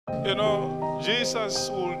You know, Jesus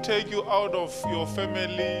will take you out of your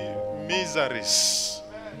family miseries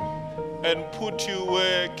and put you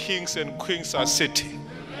where kings and queens are sitting.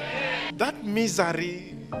 That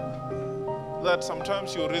misery that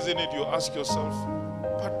sometimes you reason it, you ask yourself,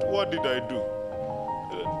 but what did I do?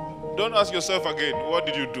 Don't ask yourself again, what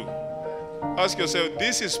did you do? Ask yourself,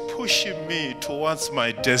 this is pushing me towards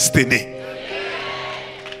my destiny.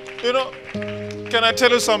 You know, can I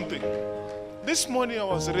tell you something? This morning I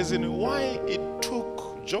was reasoning why it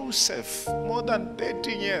took Joseph more than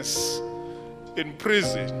 13 years in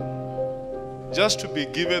prison just to be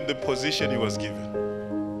given the position he was given.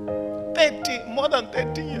 More than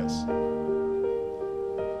 13 years.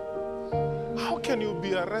 How can you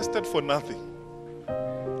be arrested for nothing?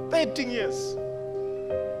 13 years.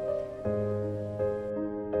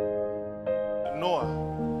 Noah,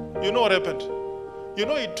 you know what happened? You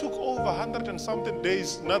know it took over 100 and something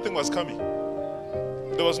days, nothing was coming.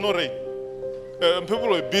 There was no rain. People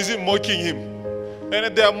were busy mocking him.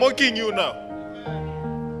 And they are mocking you now.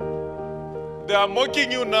 They are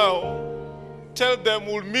mocking you now. Tell them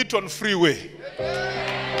we'll meet on freeway.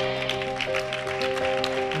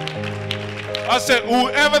 I said,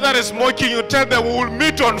 whoever that is mocking you, tell them we will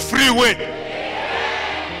meet on freeway.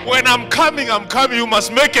 When I'm coming, you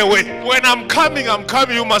must make a way. When I'm coming,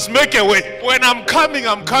 you must make a way. When I'm coming, you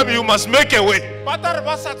mmust make a way.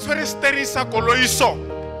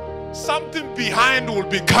 Something behind will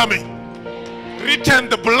be coming. Written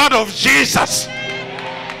the blood of Jesus.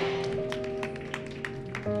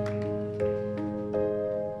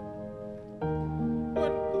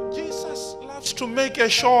 When Jesus loves to make a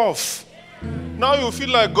show off, now you feel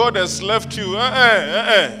like God has left you.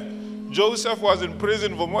 Joseph was in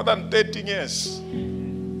prison for more than 13 years.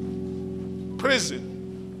 Prison.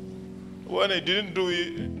 When he didn't do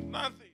nothing.